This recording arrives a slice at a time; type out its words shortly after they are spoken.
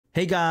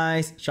Hey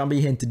guys,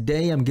 SeanB here, and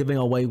today I'm giving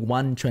away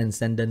one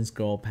Transcendent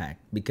Scroll Pack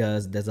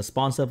because there's a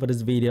sponsor for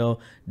this video.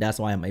 That's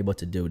why I'm able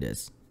to do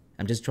this.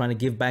 I'm just trying to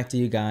give back to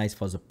you guys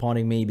for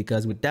supporting me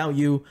because without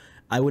you,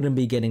 I wouldn't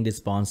be getting this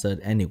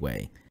sponsored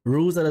anyway.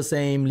 Rules are the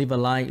same. Leave a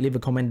like, leave a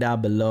comment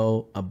down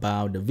below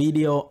about the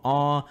video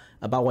or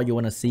about what you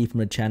want to see from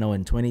the channel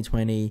in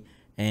 2020,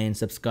 and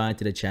subscribe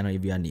to the channel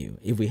if you are new.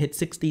 If we hit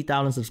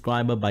 60,000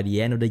 subscribers by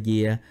the end of the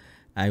year,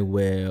 I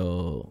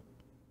will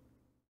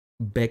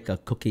bake a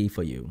cookie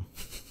for you.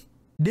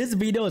 This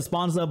video is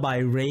sponsored by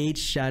Raid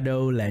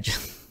Shadow Legend.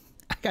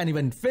 I can't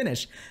even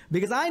finish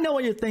because I know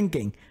what you're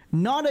thinking.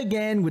 Not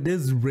again with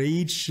this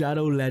Raid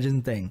Shadow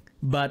Legend thing,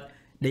 but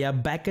they are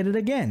back at it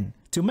again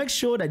to make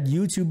sure that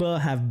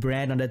YouTubers have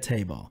bread on the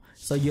table.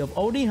 So you have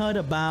already heard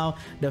about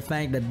the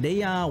fact that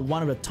they are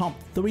one of the top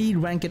 3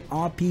 ranked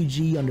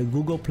RPG on the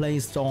Google Play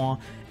Store,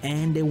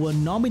 and they were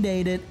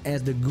nominated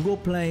as the Google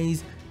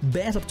Play's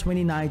Best of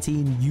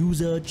 2019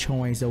 User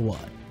Choice Award.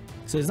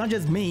 So it's not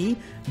just me,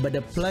 but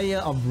the player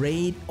of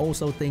Raid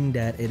also think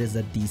that it is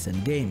a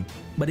decent game.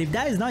 But if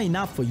that is not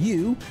enough for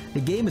you, the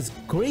game is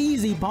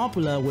crazy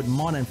popular with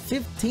more than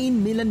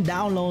 15 million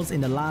downloads in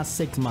the last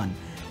 6 months.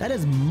 That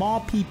is more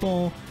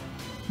people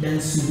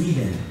than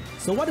Sweden.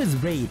 So what is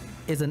Raid?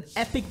 It's an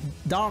epic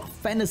dark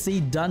fantasy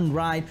done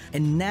right,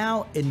 and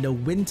now in the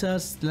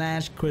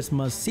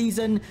winter/Christmas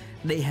season,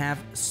 they have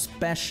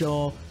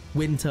special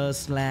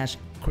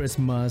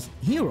winter/Christmas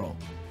hero.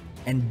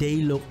 And they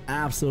look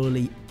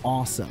absolutely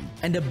awesome.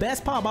 And the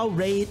best part about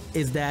Raid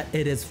is that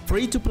it is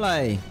free to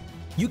play.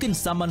 You can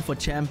summon for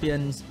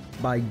champions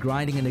by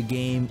grinding in the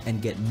game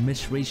and get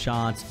mystery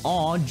shards,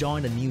 or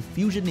join the new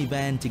fusion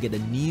event to get a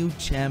new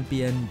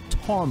champion,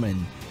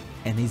 Torment,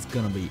 and he's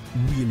gonna be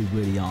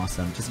really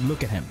awesome. Just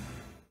look at him.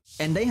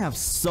 And they have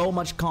so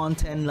much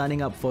content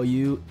lining up for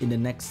you in the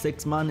next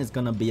 6 months. It's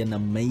gonna be an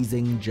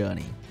amazing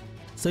journey.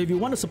 So if you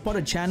want to support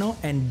the channel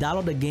and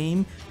download the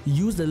game,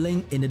 use the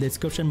link in the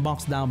description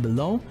box down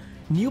below.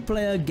 New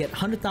player get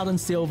 100,000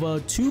 silver,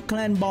 2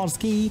 clan boss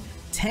key,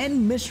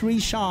 10 mystery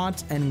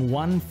shards, and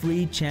 1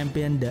 free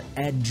champion, the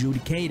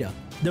adjudicator.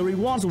 The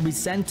rewards will be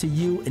sent to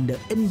you in the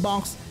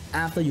inbox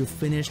after you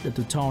finish the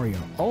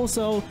tutorial.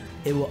 Also,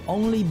 it will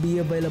only be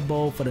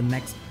available for the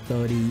next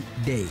 30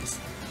 days.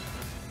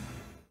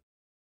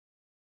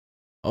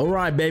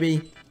 Alright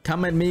baby,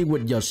 come at me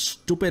with your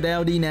stupid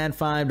LD Nat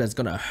 5 that's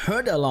gonna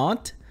hurt a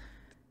lot.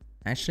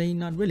 Actually,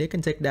 not really, I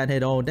can take that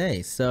hit all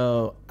day.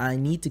 So I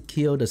need to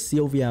kill the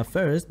Sylvia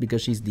first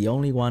because she's the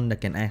only one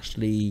that can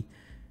actually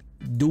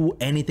do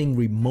anything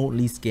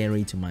remotely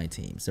scary to my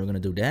team. So we're gonna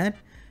do that.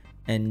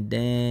 And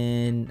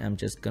then I'm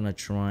just gonna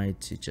try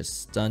to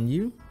just stun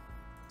you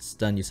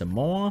some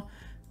more.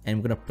 And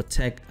we're gonna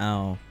protect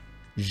our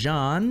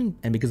Jean,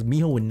 and because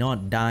Miho will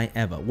not die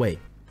ever. Wait.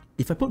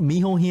 If I put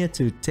Miho here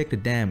to take the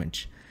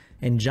damage,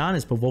 and John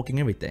is provoking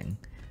everything,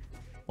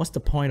 what's the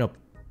point of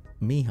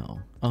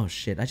Miho? Oh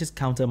shit, I just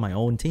counter my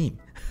own team.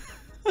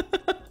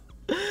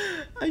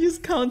 I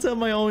just counter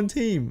my own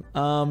team.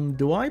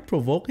 Do I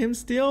provoke him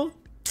still?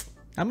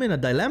 I'm in a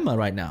dilemma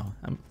right now.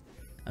 I'm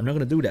not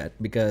gonna do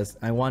that because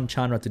I want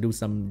Chandra to do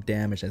some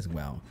damage as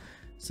well.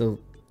 So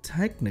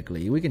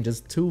technically, we can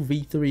just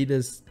 2v3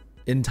 this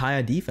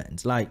entire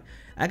defense. Like,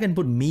 I can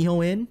put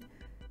Miho in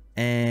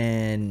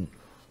and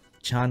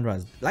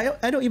Chandra's like,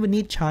 I don't even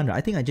need Chandra.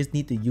 I think I just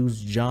need to use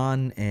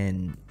John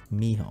and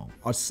Miho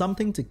or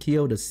something to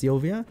kill the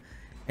Sylvia,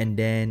 and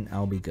then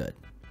I'll be good.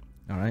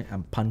 All right,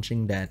 I'm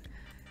punching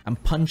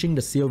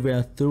the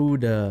Sylvia through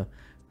the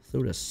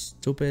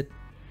stupid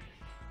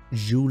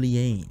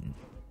Julian.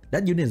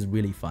 That unit is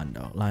really fun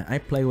though. Like, I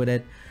play with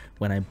it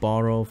when I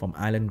borrow from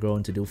Island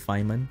Grown to do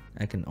Fireman.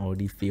 I can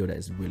already feel that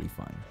it's really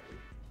fun.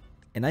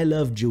 And I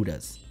love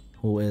Judas,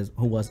 who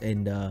was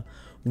in the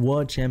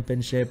World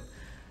Championship,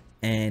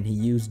 and he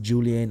used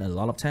Julian a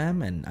lot of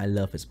time, and I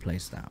love his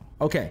playstyle.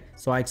 Okay,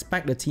 so I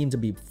expect the team to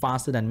be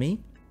faster than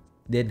me.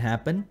 Didn't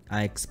happen.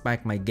 I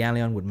expect my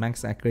Galleon with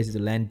max accuracy to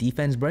land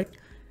defense break.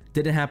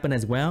 Didn't happen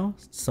as well.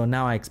 So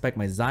now I expect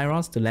my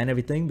Zaiross to land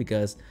everything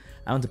because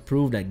I want to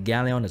prove that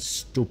Galleon is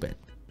stupid.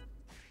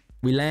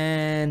 We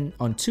land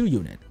on 2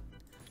 units.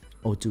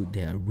 Oh dude,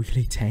 they are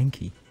really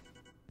tanky.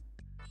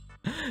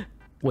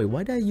 Wait,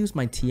 why did I use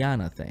my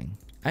Tiana thing?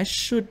 I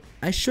should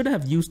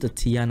have used the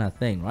Tiana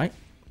thing, right?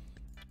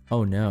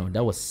 Oh no,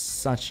 that was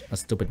such a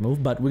stupid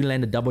move, but we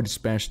land a double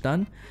despair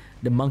stun.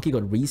 The monkey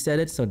got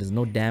resetted, so there's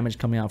no damage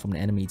coming out from the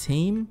enemy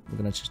team. We're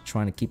gonna just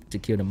try to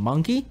kill the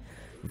monkey.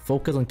 We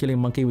focus on killing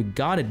monkey, we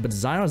got it, but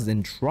Zaiross is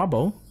in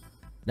trouble.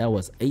 That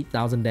was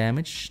 8,000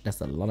 damage.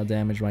 That's a lot of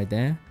damage right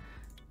there.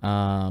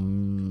 Let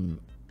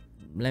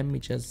me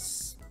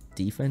just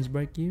defense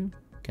break you.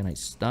 Can I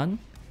stun?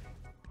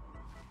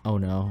 Oh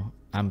no,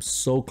 I'm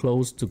so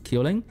close to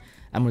killing.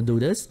 I'm gonna do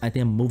this. I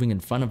think I'm moving in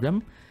front of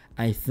them.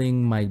 I think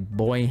my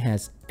boy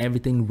has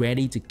everything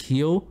ready to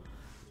kill.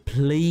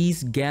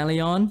 Please,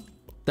 Galleon.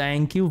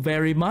 Thank you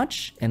very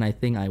much. And I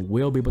think I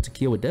will be able to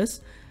kill with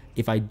this.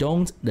 If I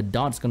don't, the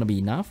dot's gonna be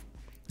enough.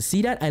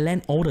 See that? I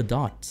land all the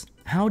dots.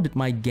 How did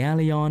my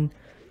Galleon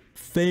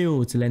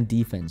fail to land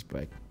defense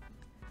break?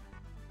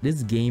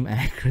 This game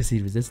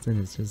accuracy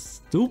resistance is just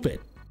stupid.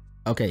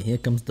 Okay, here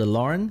comes the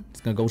Lauren.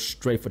 It's gonna go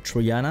straight for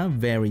Triana.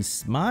 Very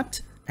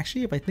smart.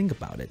 Actually, if I think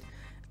about it,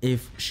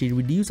 if she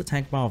reduced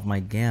attack bar of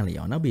my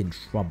Galleon, I'll be in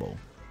trouble.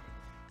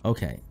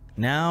 Okay,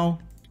 now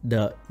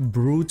the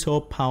brutal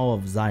power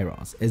of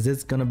Zaiross. Is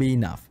this gonna be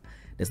enough?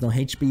 There's no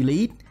HP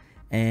lead,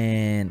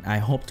 and I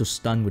hope to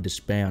stun with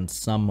despair on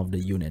some of the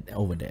unit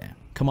over there.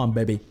 Come on,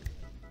 baby.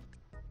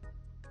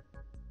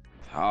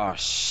 Oh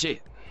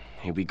shit.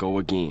 Here we go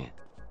again.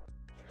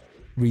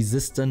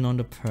 Resistant on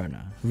the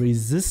Perna.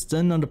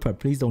 Resistant on the Perna.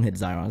 Please don't hit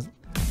Zaiross.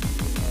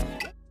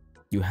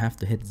 You have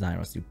to hit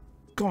Zaiross. You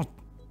God.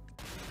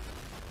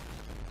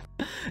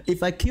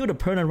 If I kill the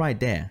Perna right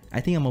there, I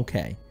think I'm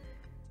okay.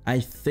 I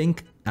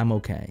think I'm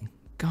okay.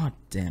 God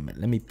damn it.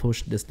 Let me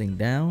push this thing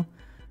down.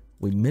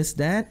 We missed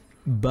that.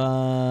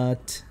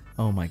 But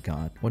oh my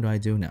god. What do I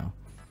do now?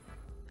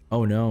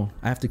 Oh no.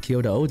 I have to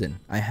kill the Odin.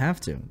 I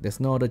have to. There's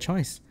no other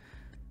choice.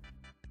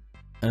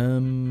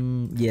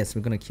 Yes,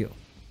 we're gonna kill.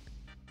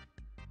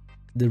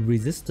 The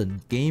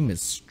resistant game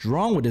is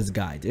strong with this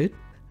guy, dude.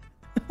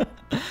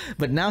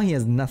 But now he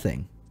has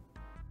nothing.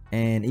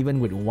 And even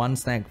with one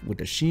stack with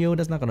the shield,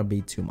 that's not gonna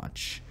be too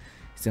much.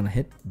 He's gonna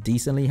hit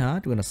decently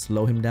hard. We're gonna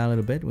slow him down a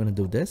little bit. We're gonna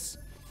do this.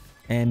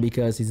 And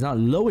because he's not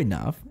low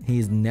enough,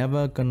 he's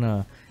never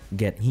gonna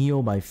get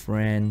healed by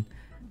friend.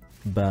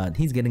 But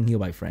he's getting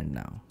healed by friend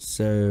now.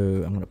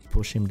 So I'm gonna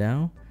push him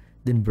down.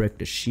 Then break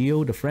the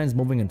shield. The friend's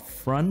moving in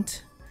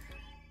front.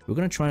 We're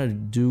gonna try to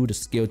do the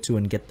skill 2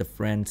 and get the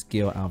friend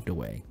skill out of the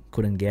way.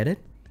 Couldn't get it.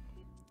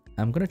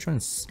 I'm gonna try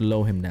and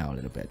slow him down a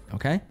little bit,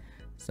 okay?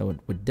 So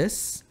with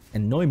this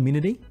and no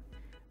immunity,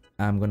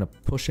 I'm gonna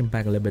push him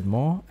back a little bit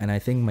more. And I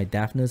think my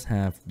Daphnes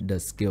have the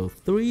skill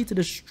 3 to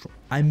the strip.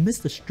 I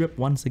missed the strip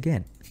once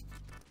again.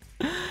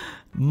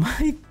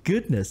 My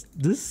goodness,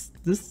 this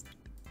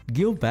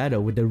guild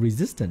battle with the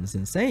resistance is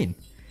insane.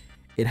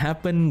 It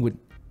happened with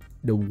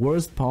the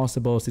worst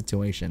possible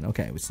situation.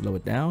 Okay, we slow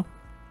it down.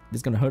 This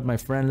is gonna hurt my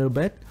friend a little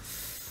bit.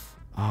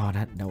 Oh,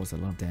 that was a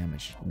lot of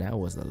damage. That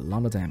was a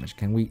lot of damage.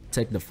 Can we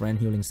take the friend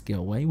healing skill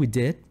away? We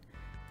did.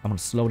 I'm gonna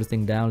slow this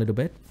thing down a little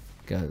bit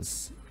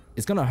because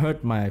it's gonna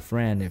hurt my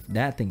friend if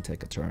that thing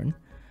take a turn.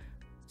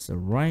 So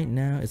right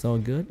now it's all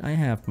good. I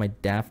have my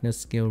Daphne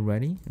skill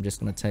ready. I'm just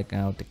gonna take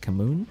out the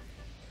Kamoon.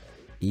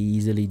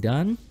 Easily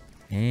done,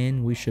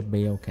 and we should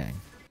be okay.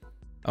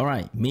 All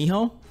right,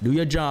 Miho, do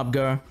your job,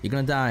 girl. You're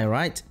gonna die,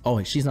 right?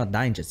 Oh, she's not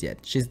dying just yet.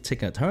 She's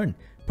taking a turn.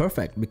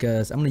 Perfect,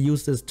 because I'm gonna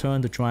use this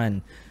turn to try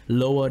and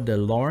lower the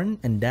Lauren,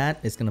 and that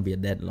is gonna be a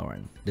dead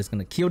Lauren. This is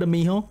gonna kill the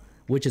Miho,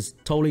 which is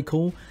totally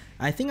cool.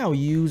 I think I'll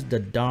use the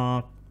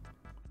dark.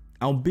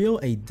 I'll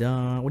build a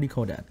dark. What do you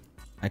call that?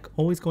 I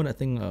always call that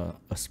thing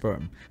a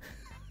sperm.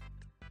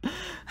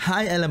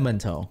 High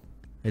elemental.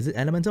 Is it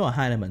elemental or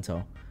high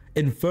elemental?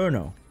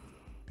 Inferno.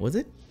 Was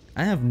it?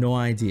 I have no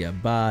idea,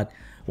 but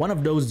one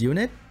of those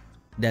units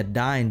that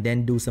die and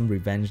then do some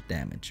revenge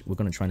damage. We're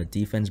gonna try the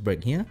defense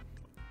break here.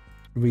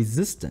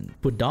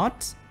 Resistant. Put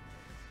dots.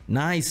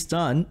 Nice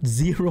stun.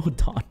 0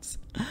 dots.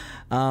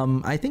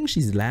 I think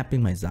she's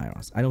lapping my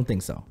Zaiross. I don't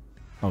think so.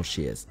 Oh,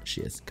 she is.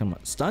 She is. Come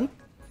on. Stun.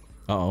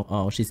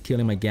 Uh-oh. She's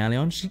killing my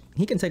Galleon.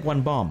 He can take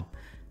 1 bomb,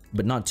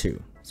 but not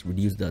 2. Let's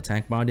reduce the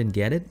attack bar. Didn't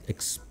get it.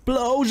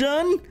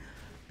 Explosion.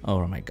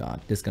 Oh my god.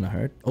 This is gonna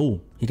hurt.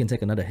 Oh, he can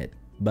take another hit.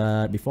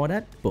 But before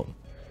that, boom.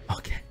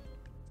 Okay.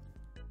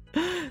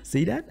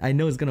 See that? I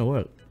know it's gonna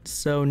work.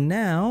 So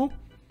now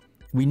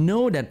we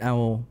know that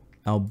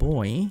our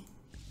boy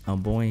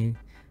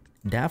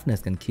Daphne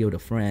can kill the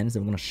friends.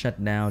 So we're gonna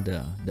shut down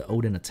the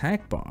Odin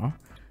attack bar.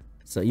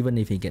 So even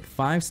if he get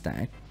 5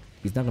 stack,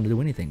 he's not gonna do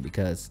anything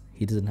because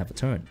he doesn't have a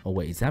turn. Oh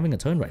wait, he's having a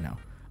turn right now.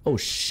 Oh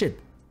shit.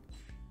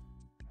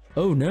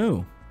 Oh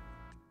no.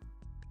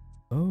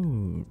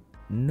 Oh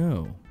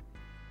no.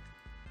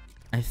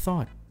 I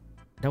thought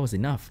that was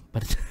enough,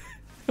 but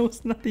that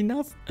was not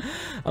enough.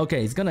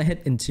 Okay, it's gonna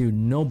hit into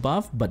no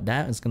buff, but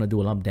that is gonna do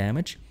a lot of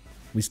damage.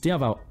 We still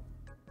have our...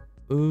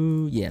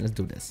 Oh yeah, let's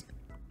do this.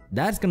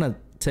 That's gonna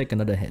take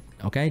another hit.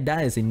 Okay,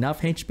 that is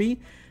enough HP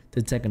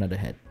to take another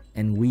hit.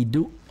 And we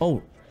do...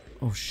 Oh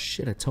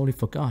shit, I totally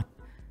forgot.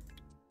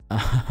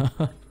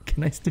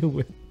 Can I still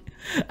win?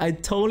 I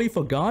totally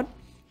forgot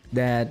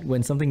that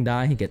when something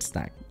dies, he gets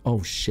stacked.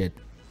 Oh shit.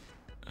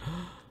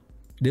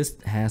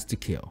 This has to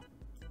kill.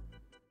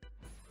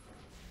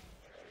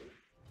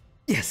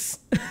 Yes.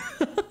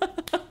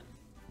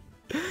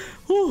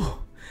 Whew.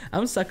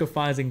 I'm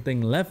sacrificing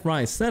things left,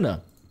 right,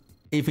 center.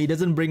 If he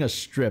doesn't bring a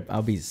strip,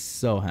 I'll be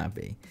so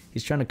happy.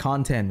 He's trying to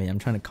content me. I'm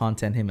trying to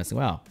content him as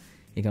well.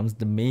 Here comes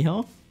the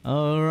Miho.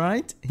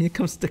 Alright. Here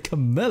comes the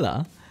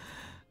Camilla.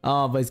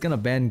 Oh, but he's gonna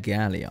ban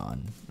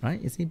Galleon.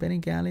 Right? Is he banning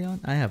Galleon?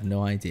 I have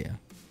no idea.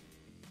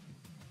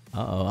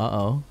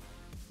 Uh-oh.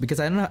 Because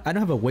I don't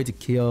have a way to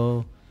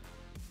kill...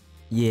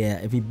 Yeah,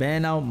 if he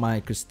ban out my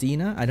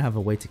Christina, I don't have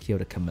a way to kill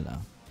the Camilla.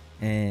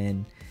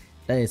 And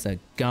that is a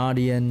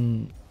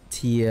Guardian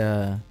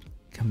tier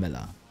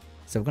Camilla.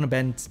 So we're gonna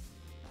ban...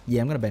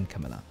 Yeah, I'm gonna ban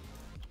Camilla.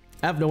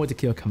 I have no way to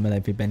kill Camilla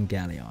if we ban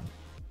Galleon.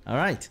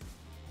 Alright.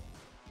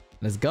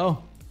 Let's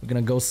go. We're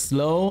gonna go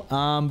slow.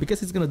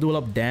 Because it's gonna do a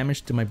lot of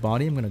damage to my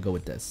body, I'm gonna go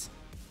with this.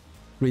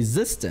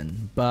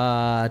 Resistant,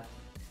 but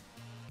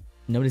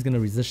nobody's gonna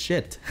resist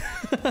shit.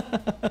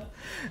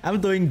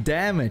 I'm doing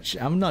damage.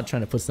 I'm not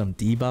trying to put some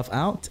debuff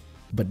out,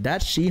 but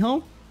that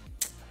Miho,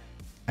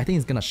 I think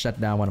it's gonna shut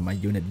down one of my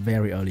units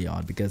very early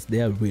on because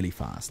they are really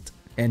fast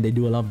and they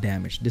do a lot of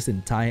damage. This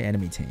entire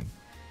enemy team,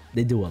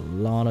 they do a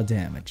lot of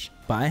damage.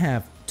 But I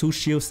have 2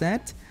 shield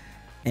set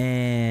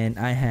and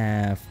I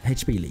have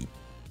HP lead.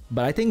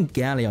 But I think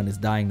Galleon is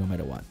dying no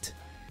matter what.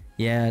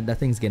 Yeah, that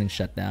thing's getting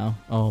shut down.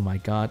 Oh my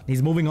god.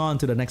 He's moving on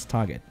to the next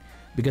target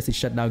because he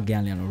shut down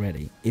Galleon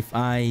already. If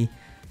I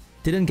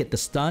didn't get the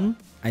stun,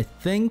 I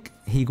think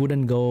he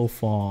wouldn't go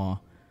for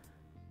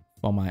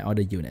my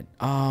other unit.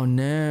 Oh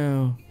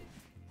no.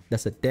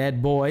 That's a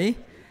dead boy.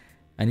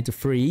 I need to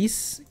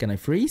freeze. Can I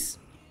freeze?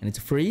 I need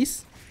to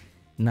freeze.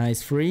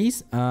 Nice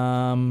freeze.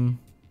 We're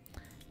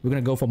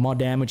gonna go for more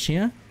damage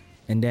here.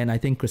 And then I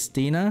think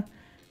Christina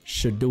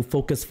should do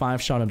focus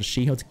 5 shot on the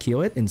Miho to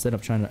kill it instead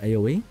of trying to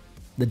AoE.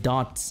 The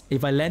dots.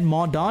 If I land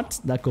more dots,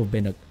 that could have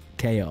been a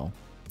KO.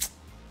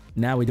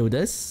 Now we do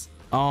this.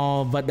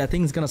 Oh, but that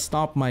thing's gonna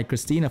stop my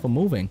Christina from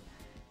moving.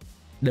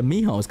 The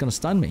Miho is gonna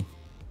stun me.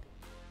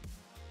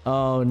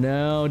 Oh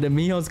no, the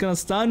Miho is gonna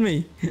stun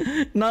me.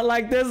 Not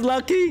like this,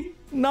 Lucky.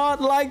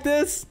 Not like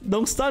this.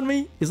 Don't stun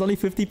me. It's only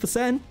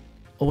 50%.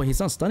 Oh wait, he's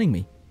not stunning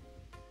me.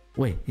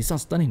 Wait, he's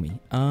not stunning me.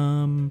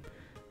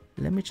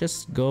 Let me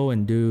just go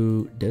and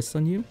do this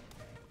on you.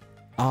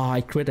 Oh,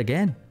 I crit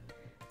again.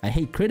 I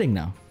hate critting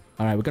now.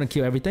 Alright, we're gonna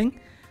kill everything.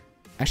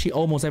 Actually,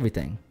 almost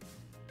everything.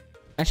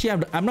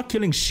 Actually, I'm not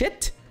killing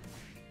shit.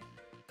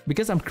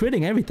 Because I'm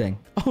critting everything.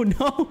 Oh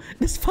no,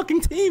 this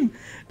fucking team.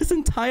 This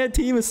entire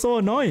team is so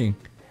annoying.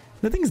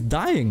 The thing's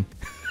dying.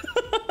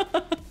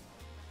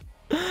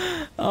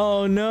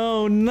 Oh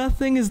no,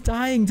 nothing is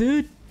dying,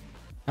 dude.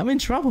 I'm in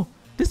trouble.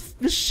 This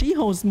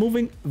Miho is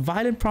moving,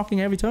 violent proccing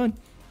every turn.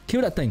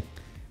 Kill that thing.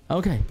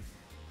 Okay.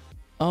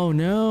 Oh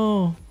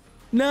no.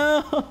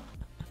 No.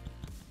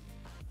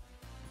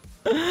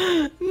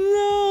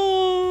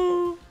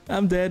 No.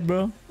 I'm dead,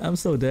 bro. I'm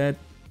so dead.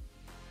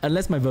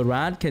 Unless my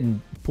Varad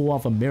can pull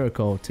off a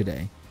miracle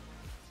today.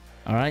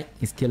 Alright,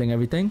 he's killing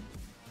everything.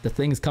 The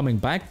thing is coming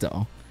back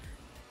though.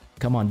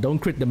 Come on, don't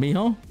crit the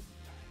Miho.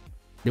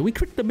 Did we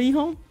crit the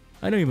Miho?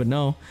 I don't even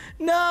know.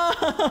 No!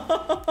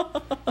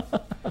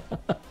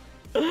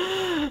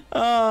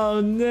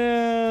 Oh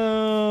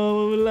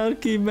no!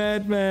 Lucky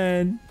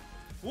madman.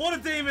 Water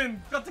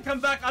Demon! Got to come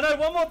back. I know,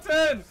 one more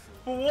turn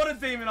for Water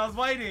Demon. I was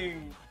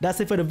waiting. That's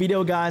it for the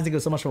video, guys. Thank you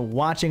so much for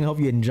watching. I hope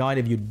you enjoyed.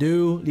 If you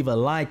do, leave a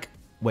like.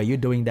 Well, you're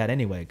doing that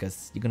anyway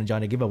because you're going to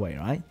join the giveaway,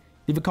 right?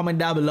 Leave a comment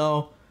down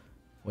below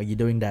where you're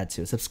doing that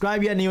too.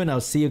 Subscribe if you're new and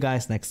I'll see you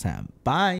guys next time. Bye!